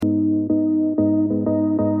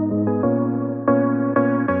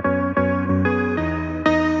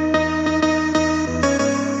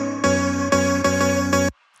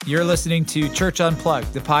You're listening to Church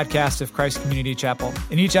Unplugged, the podcast of Christ Community Chapel.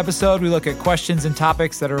 In each episode, we look at questions and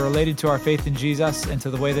topics that are related to our faith in Jesus and to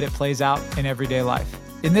the way that it plays out in everyday life.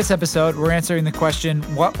 In this episode, we're answering the question,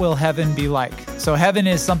 what will heaven be like? So heaven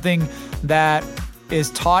is something that is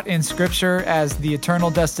taught in Scripture as the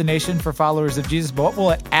eternal destination for followers of Jesus, but what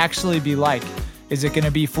will it actually be like? Is it going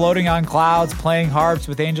to be floating on clouds, playing harps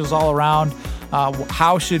with angels all around?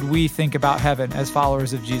 How should we think about heaven as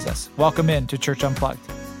followers of Jesus? Welcome in to Church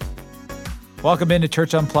Unplugged. Welcome into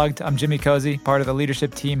Church Unplugged. I'm Jimmy Cozy, part of the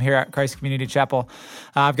leadership team here at Christ Community Chapel.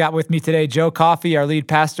 I've got with me today Joe Coffey, our lead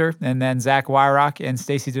pastor, and then Zach Wyrock and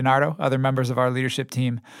Stacy DiNardo, other members of our leadership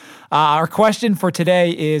team. Our question for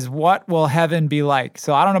today is, what will heaven be like?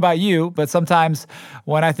 So I don't know about you, but sometimes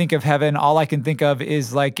when I think of heaven, all I can think of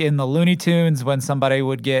is like in the Looney Tunes when somebody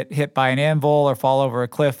would get hit by an anvil or fall over a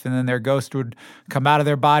cliff, and then their ghost would come out of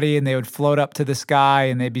their body and they would float up to the sky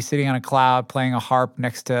and they'd be sitting on a cloud playing a harp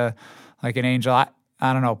next to like an angel. I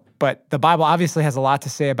don't know, but the Bible obviously has a lot to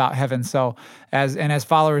say about heaven. So as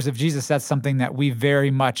followers of Jesus, that's something that we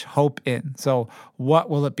very much hope in. So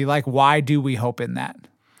what will it be like? Why do we hope in that?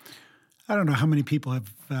 I don't know how many people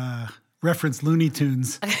have referenced Looney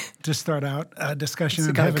Tunes to start out a discussion. It's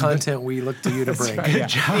the kind of content we look to you to bring. Good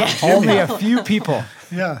job. Yeah. Only a few people.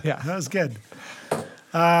 Yeah, that was good.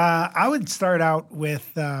 I would start out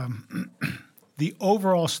with the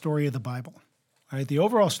overall story of the Bible. All right, the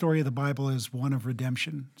overall story of the Bible is one of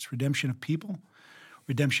redemption. It's redemption of people,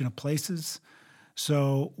 redemption of places.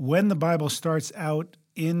 So when the Bible starts out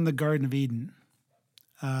in the Garden of Eden,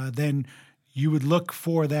 then you would look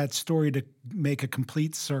for that story to make a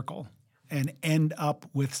complete circle and end up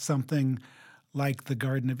with something like the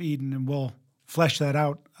Garden of Eden. And we'll flesh that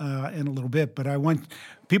out in a little bit. But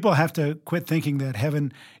people have to quit thinking that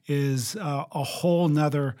heaven is a whole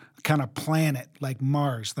nother kind of planet like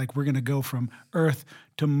Mars, like we're going to go from Earth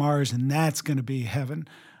to Mars and that's going to be heaven.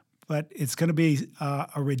 But it's going to be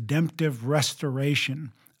a redemptive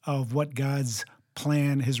restoration of what God's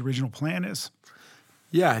plan, his original plan is.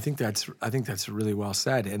 Yeah, I think that's really well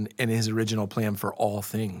said, and his original plan for all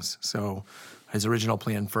things. So his original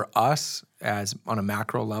plan for us as on a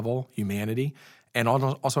macro level, humanity, and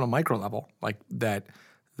also on a micro level, like that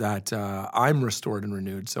I'm restored and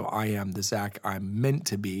renewed. So I am the Zach I'm meant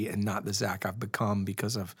to be and not the Zach I've become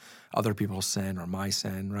because of other people's sin or my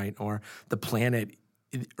sin, right? Or the planet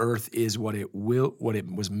Earth is what it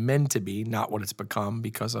was meant to be, not what it's become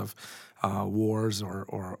because of wars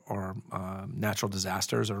or natural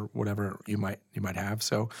disasters or whatever you might have.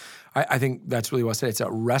 So I think that's really well said. It's a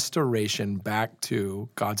restoration back to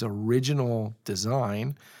God's original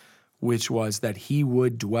design, which was that he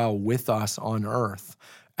would dwell with us on earth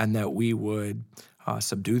and that we would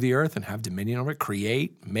subdue the earth and have dominion over it,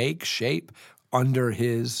 create, make, shape under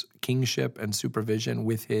his kingship and supervision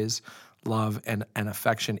with his love and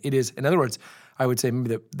affection. It is, in other words, I would say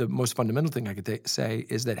maybe the most fundamental thing I could say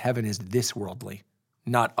is that heaven is this worldly,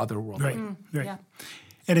 not otherworldly. Right. Yeah.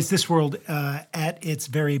 And it's this world at its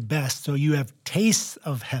very best. So you have tastes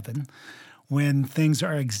of heaven when things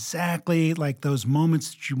are exactly like those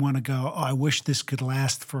moments that you want to go, oh, I wish this could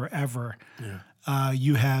last forever. Yeah.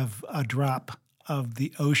 You have a drop of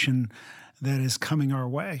the ocean that is coming our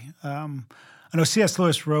way. I know C.S.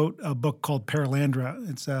 Lewis wrote a book called Perelandra.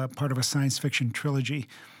 It's part of a science fiction trilogy.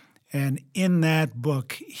 And in that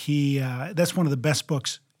book, that's one of the best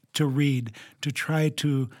books to read to try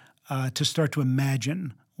to start to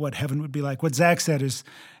imagine what heaven would be like. What Zach said is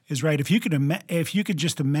right. If you could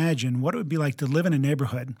just imagine what it would be like to live in a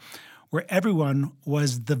neighborhood where everyone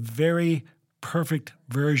was the very perfect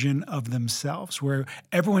version of themselves, where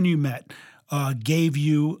everyone you met gave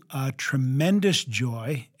you tremendous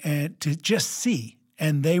joy and to just see,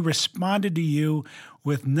 and they responded to you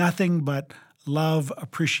with nothing but love,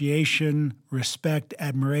 appreciation, respect,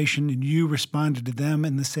 admiration, and you responded to them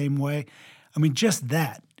in the same way. I mean, just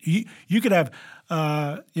that. You could have,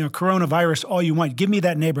 coronavirus all you want. Give me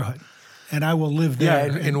that neighborhood, and I will live there.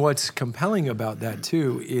 Yeah, and what's compelling about that,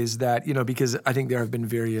 too, is that, because I think there have been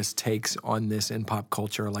various takes on this in pop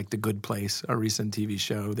culture, like The Good Place, a recent TV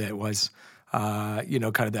show that was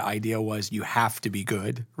kind of the idea was you have to be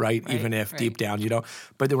good, right? Even if deep down you don't.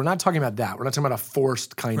 But we're not talking about that. We're not talking about a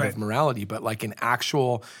forced kind of morality, but like an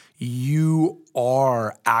actual, you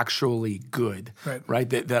are actually good, right?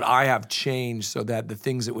 That I have changed so that the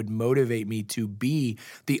things that would motivate me to be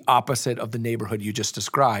the opposite of the neighborhood you just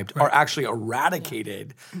described are actually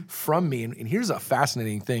eradicated from me. And here's a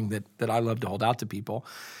fascinating thing that I love to hold out to people,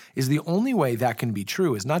 is the only way that can be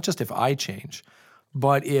true is not just if I change,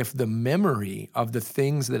 but if the memory of the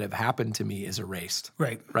things that have happened to me is erased.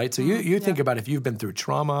 Right? So you think about if you've been through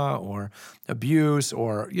trauma or abuse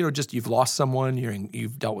or, just you've lost someone,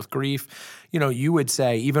 you've dealt with grief, you would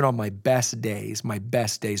say, even on my best days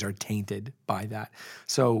are tainted by that.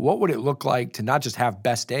 So what would it look like to not just have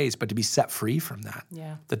best days, but to be set free from that?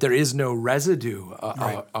 Yeah. That there is no residue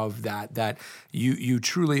of that you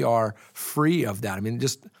truly are free of that. I mean,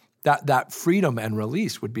 just that freedom and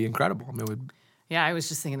release would be incredible. I mean, Yeah, I was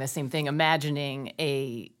just thinking the same thing, imagining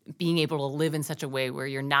being able to live in such a way where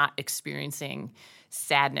you're not experiencing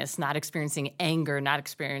sadness, not experiencing anger, not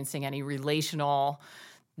experiencing any relational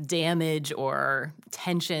damage or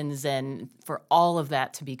tensions, and for all of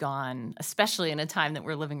that to be gone, especially in a time that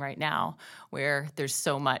we're living right now where there's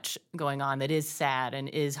so much going on that is sad and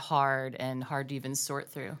is hard to even sort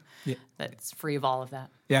through. Yeah. That's free of all of that.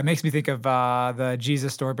 Yeah, it makes me think of the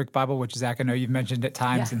Jesus Storybook Bible, which Zach, I know you've mentioned at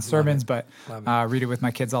times in sermons, but read it with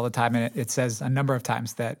my kids all the time. And it says a number of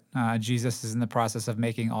times that Jesus is in the process of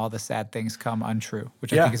making all the sad things come untrue,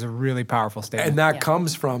 which I think is a really powerful statement. And that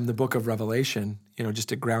comes from the book of Revelation, just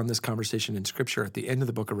to ground this conversation in Scripture. At the end of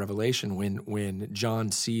the book of Revelation, when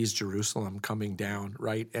John sees Jerusalem coming down,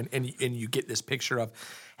 right? And you get this picture of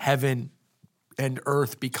heaven and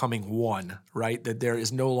earth becoming one, right? That there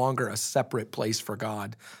is no longer a separate place for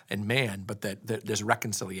God and man, but that there's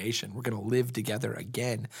reconciliation. We're going to live together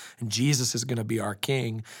again, and Jesus is going to be our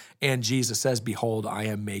king. And Jesus says, "Behold, I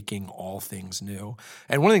am making all things new."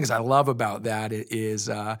 And one of the things I love about that is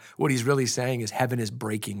what he's really saying is heaven is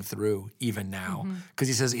breaking through even now,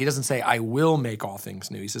 because he doesn't say, "I will make all things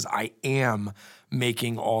new." He says, "I am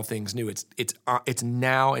making all things new." It's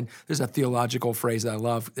now, and there's a theological phrase that I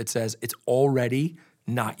love that says it's already,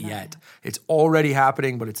 not yet. It's already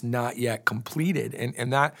happening, but it's not yet completed,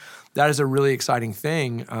 and that is a really exciting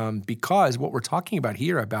thing, because what we're talking about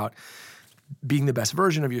here about being the best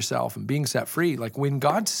version of yourself and being set free, like when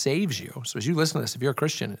God saves you, so as you listen to this, if you're a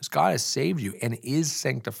Christian, as God has saved you and is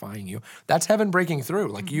sanctifying you, that's heaven breaking through.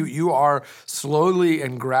 Like you are slowly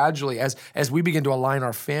and gradually, as we begin to align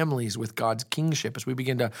our families with God's kingship, as we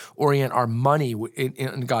begin to orient our money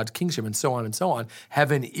in God's kingship and so on,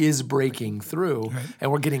 heaven is breaking through,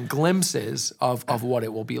 and we're getting glimpses of what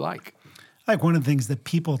it will be like. Like one of the things that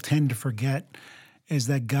people tend to forget is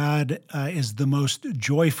that God is the most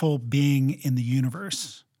joyful being in the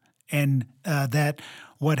universe, and that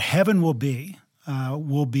what heaven will be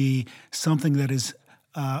something that is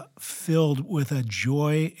filled with a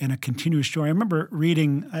joy and a continuous joy. I remember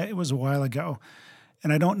reading, it was a while ago,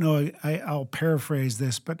 and I don't know, I'll paraphrase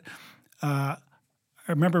this, but I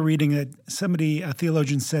remember reading that a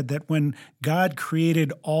theologian said that when God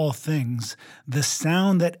created all things, the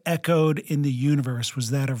sound that echoed in the universe was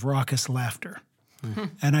that of raucous laughter.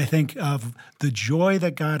 And I think of the joy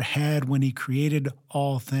that God had when he created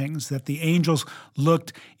all things, that the angels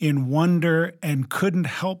looked in wonder and couldn't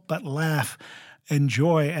help but laugh and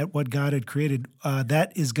joy at what God had created.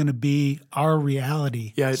 That is going to be our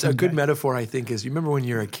reality. Yeah, it's someday. A good metaphor, I think, is you remember when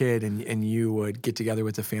you were a kid and you would get together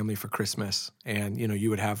with the family for Christmas, and you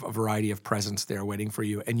would have a variety of presents there waiting for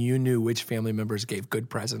you, and you knew which family members gave good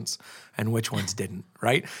presents and which ones didn't,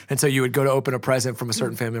 right? And so you would go to open a present from a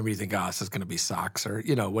certain family member, you think, this is going to be socks or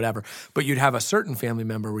whatever. But you'd have a certain family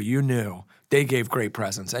member where you knew they gave great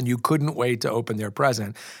presents, and you couldn't wait to open their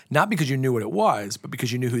present, not because you knew what it was, but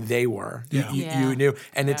because you knew who they were. You knew.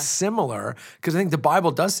 And it's similar, because I think the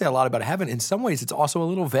Bible does say a lot about heaven. In some ways, it's also a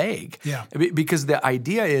little vague. Yeah. Because the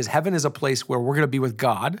idea is heaven is a place where we're going to be with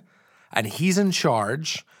God, and he's in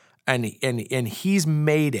charge, and he's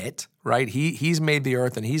made it, right? He's made the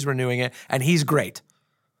earth, and he's renewing it, and he's great.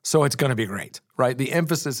 So it's going to be great, right? The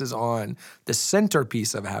emphasis is on the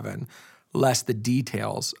centerpiece of heaven, less the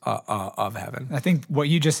details of heaven. I think what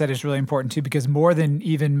you just said is really important too, because more than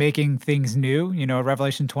even making things new,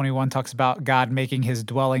 Revelation 21 talks about God making his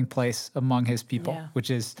dwelling place among his people, which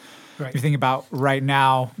is, if you think about right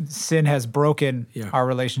now, sin has broken our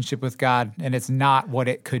relationship with God, and it's not what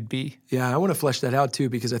it could be. Yeah, I want to flesh that out too,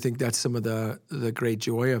 because I think that's some of the great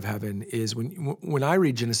joy of heaven is when I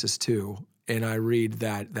read Genesis 2 and I read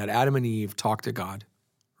that Adam and Eve talk to God,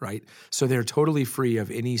 right? So they're totally free of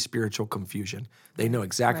any spiritual confusion. They know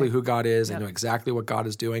exactly who God is. They know exactly what God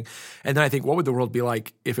is doing. And then I think, what would the world be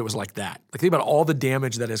like if it was like that? Like, think about all the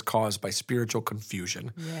damage that is caused by spiritual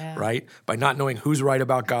confusion, right? By not knowing who's right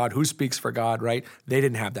about God, who speaks for God, right? They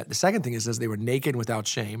didn't have that. The second thing is they were naked without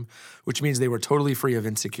shame, which means they were totally free of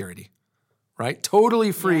insecurity, right?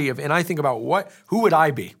 Totally free of, and I think about who would I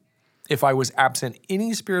be if I was absent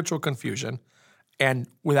any spiritual confusion and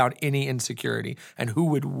without any insecurity? And who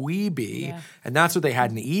would we be? Yeah. And that's what they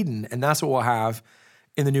had in Eden, and that's what we'll have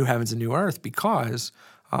in the new heavens and new earth because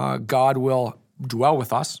God will dwell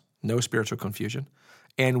with us, no spiritual confusion,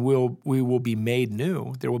 and we will be made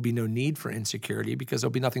new. There will be no need for insecurity because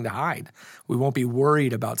there'll be nothing to hide. We won't be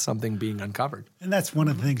worried about something being uncovered. And that's one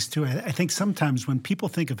of the things, too. I think sometimes when people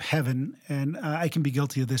think of heaven, and I can be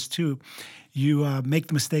guilty of this, too, you make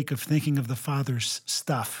the mistake of thinking of the Father's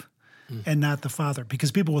stuff and not the Father.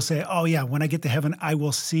 Because people will say, oh, yeah, when I get to heaven, I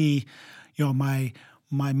will see,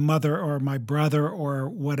 my mother or my brother or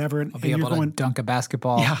whatever. I'll be able to dunk a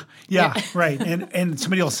basketball. Yeah, right. And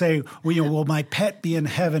somebody will say, well, will my pet be in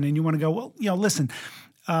heaven? And you want to go, well, listen,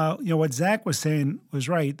 what Zach was saying was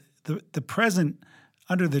right. The present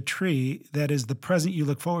under the tree, that is the present you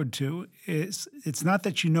look forward to, it's not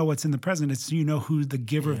that you know what's in the present, it's you know who the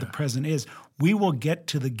giver of the present is. We will get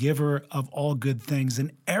to the giver of all good things,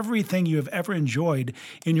 and everything you have ever enjoyed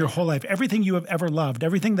in your whole life, everything you have ever loved,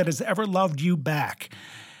 everything that has ever loved you back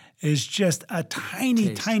is just a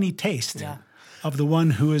tiny taste of the one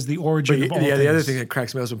who is the origin of all things. The other thing that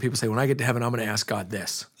cracks me up is when people say, when I get to heaven, I'm going to ask God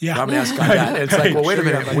this. Yeah. I'm going to ask God that. And it's like, well, wait a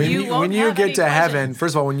minute. When you get to heaven,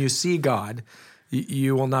 first of all, when you see God,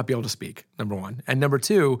 you will not be able to speak, number one. And number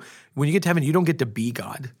two, when you get to heaven, you don't get to be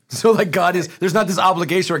God. So like there's not this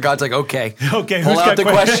obligation where God's like, okay, pull out the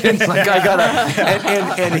questions. Like I gotta,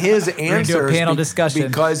 and his answers, panel discussion.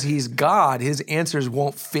 Because he's God, his answers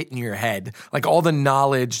won't fit in your head. Like all the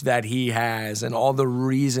knowledge that he has and all the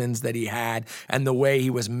reasons that he had and the way he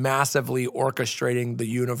was massively orchestrating the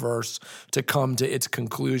universe to come to its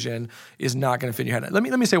conclusion is not going to fit in your head. Let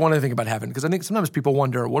me say one other thing about heaven, because I think sometimes people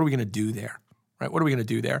wonder, what are we going to do there? Right? What are we going to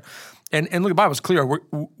do there? And look, the Bible's clear.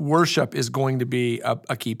 Worship is going to be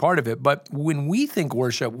a key part of it. But when we think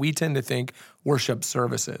worship, we tend to think worship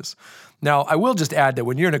services. Now, I will just add that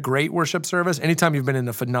when you're in a great worship service, anytime you've been in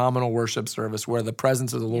a phenomenal worship service where the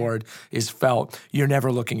presence of the Lord is felt, you're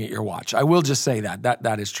never looking at your watch. I will just say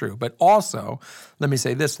that is true. But also, let me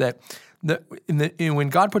say this, that when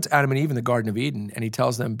God puts Adam and Eve in the Garden of Eden and he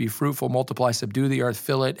tells them, be fruitful, multiply, subdue the earth,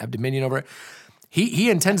 fill it, have dominion over it, He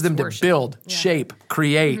intends them to build, shape,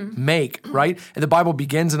 create, make, right? And the Bible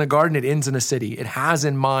begins in a garden, it ends in a city. It has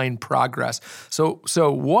in mind progress. So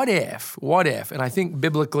what if, and I think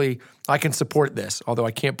biblically I can support this, although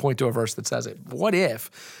I can't point to a verse that says it. What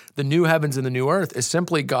if the new heavens and the new earth is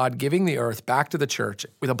simply God giving the earth back to the church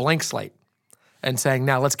with a blank slate and saying,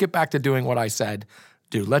 now let's get back to doing what I said.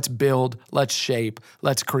 Dude, let's build, let's shape,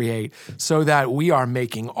 let's create so that we are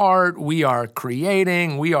making art, we are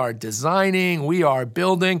creating, we are designing, we are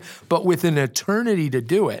building, but with an eternity to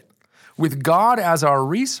do it, with God as our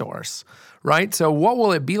resource, right? So what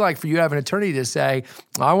will it be like for you to have an eternity to say,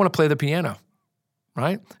 I want to play the piano,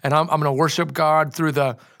 right? And I'm going to worship God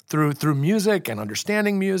through music and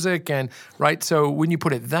understanding music, and right? So when you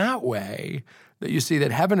put it that way, that you see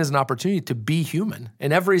that heaven is an opportunity to be human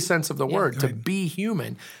in every sense of the word, to be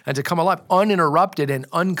human and to come alive uninterrupted and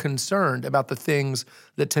unconcerned about the things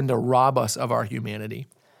that tend to rob us of our humanity.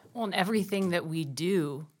 Well, and everything that we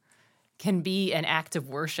do can be an act of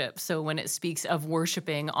worship. So when it speaks of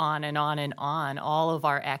worshiping on and on and on, all of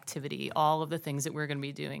our activity, all of the things that we're going to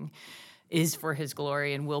be doing is for his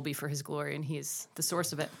glory and will be for his glory, and he is the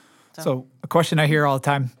source of it. So a question I hear all the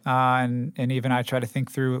time, and even I try to think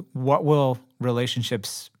through, what will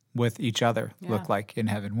relationships with each other look like in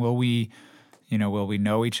heaven? Will we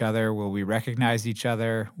know each other? Will we recognize each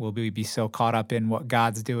other? Will we be so caught up in what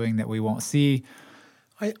God's doing that we won't see?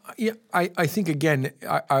 I think, again,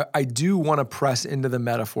 I do want to press into the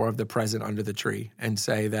metaphor of the present under the tree and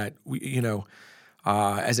say that,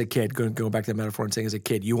 as a kid, go back to the metaphor and saying as a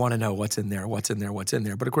kid, you want to know what's in there.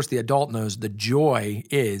 But of course, the adult knows the joy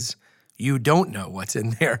is you don't know what's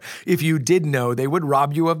in there. If you did know, they would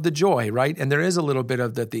rob you of the joy, right? And there is a little bit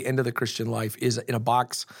of that the end of the Christian life is in a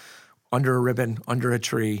box, under a ribbon, under a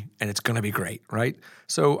tree, and it's going to be great, right?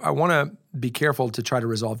 So I want to be careful to try to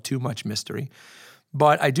resolve too much mystery.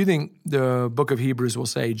 But I do think the book of Hebrews will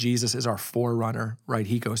say Jesus is our forerunner, right?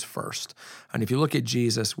 He goes first. And if you look at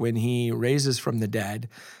Jesus, when he raises from the dead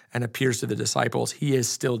and appears to the disciples, he is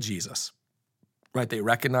still Jesus, right? They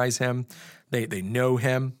recognize him. They know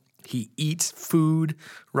him. He eats food,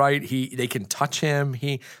 right? They can touch him.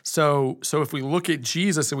 So if we look at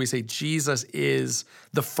Jesus and we say Jesus is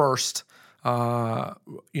the first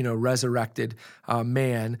resurrected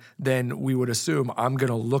man, then we would assume I'm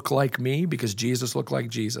going to look like me because Jesus looked like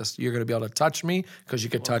Jesus. You're going to be able to touch me because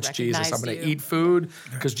you could touch Jesus. I'm going to eat food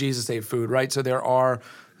because Jesus ate food, right? So there are,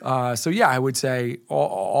 I would say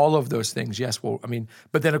all of those things, yes. Well,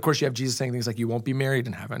 but then of course you have Jesus saying things like you won't be married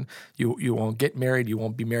in heaven. You won't get married. You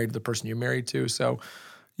won't be married to the person you're married to. So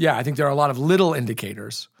yeah, I think there are a lot of little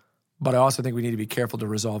indicators, but I also think we need to be careful to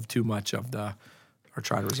resolve too much of the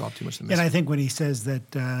try to resolve too much of the mystery. And I think when he says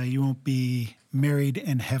that you won't be married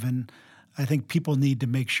in heaven, I think people need to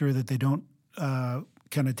make sure that they don't kind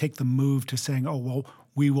of take the move to saying, oh, well,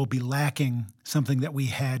 we will be lacking something that we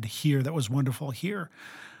had here that was wonderful here.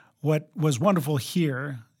 What was wonderful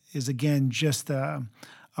here is, again, just a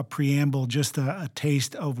preamble, just a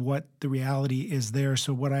taste of what the reality is there.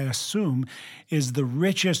 So what I assume is the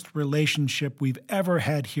richest relationship we've ever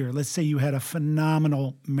had here. Let's say you had a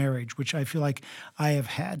phenomenal marriage, which I feel like I have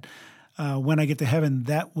had. When I get to heaven,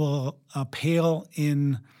 that will pale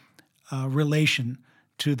in relation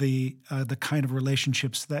to the kind of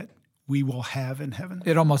relationships that we will have in heaven.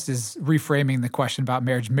 It almost is reframing the question about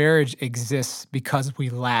marriage. Marriage exists because we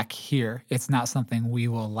lack here. It's not something we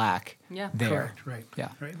will lack there. Correct, right. Yeah.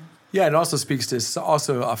 Right. Yeah, it also speaks to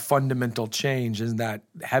also a fundamental change in that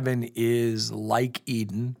heaven is like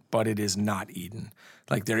Eden, but it is not Eden.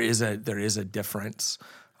 Like there is a difference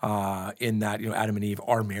in that, Adam and Eve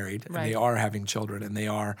are married and they are having children and they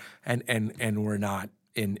are and we're not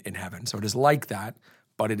in heaven. So it is like that,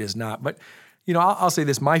 but it is not. But I'll say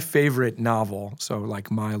this: my favorite novel, so like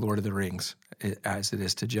my Lord of the Rings, as it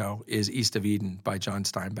is to Joe, is East of Eden by John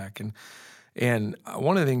Steinbeck, and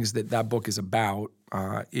one of the things that book is about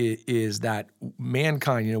is that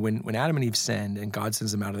mankind, when Adam and Eve sinned and God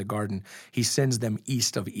sends them out of the garden, he sends them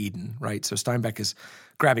east of Eden, right? So Steinbeck is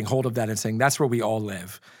grabbing hold of that and saying that's where we all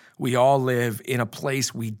live. We all live in a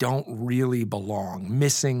place we don't really belong,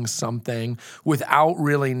 missing something without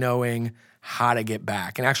really knowing how to get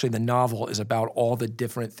back. And actually the novel is about all the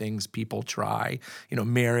different things people try,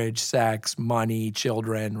 marriage, sex, money,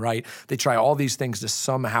 children, right? They try all these things to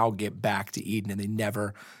somehow get back to Eden and they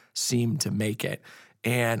never seem to make it.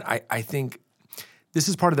 And I think this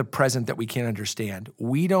is part of the present that we can't understand.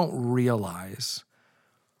 We don't realize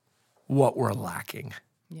what we're lacking.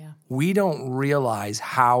 Yeah. We don't realize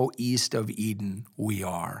how east of Eden we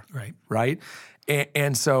are. Right?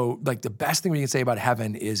 And so, like, the best thing we can say about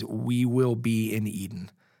heaven is we will be in Eden.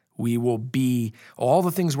 We will be all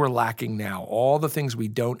the things we're lacking now, all the things we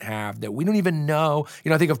don't have that we don't even know.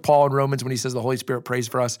 I think of Paul in Romans when he says the Holy Spirit prays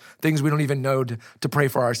for us, things we don't even know to pray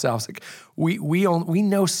for ourselves. Like we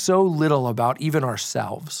know so little about even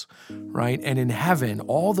ourselves, right? And in heaven,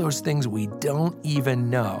 all those things we don't even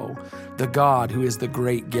know, the God who is the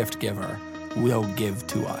great gift giver will give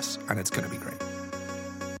to us, and it's going to be great.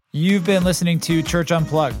 You've been listening to Church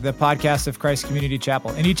Unplugged, the podcast of Christ Community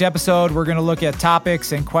Chapel. In each episode, we're going to look at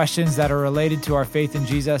topics and questions that are related to our faith in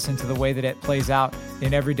Jesus and to the way that it plays out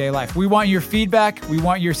in everyday life. We want your feedback. We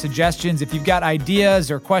want your suggestions. If you've got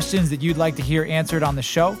ideas or questions that you'd like to hear answered on the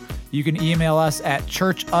show, you can email us at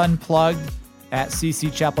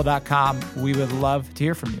churchunplugged@ccchapel.com. We would love to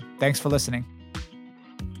hear from you. Thanks for listening.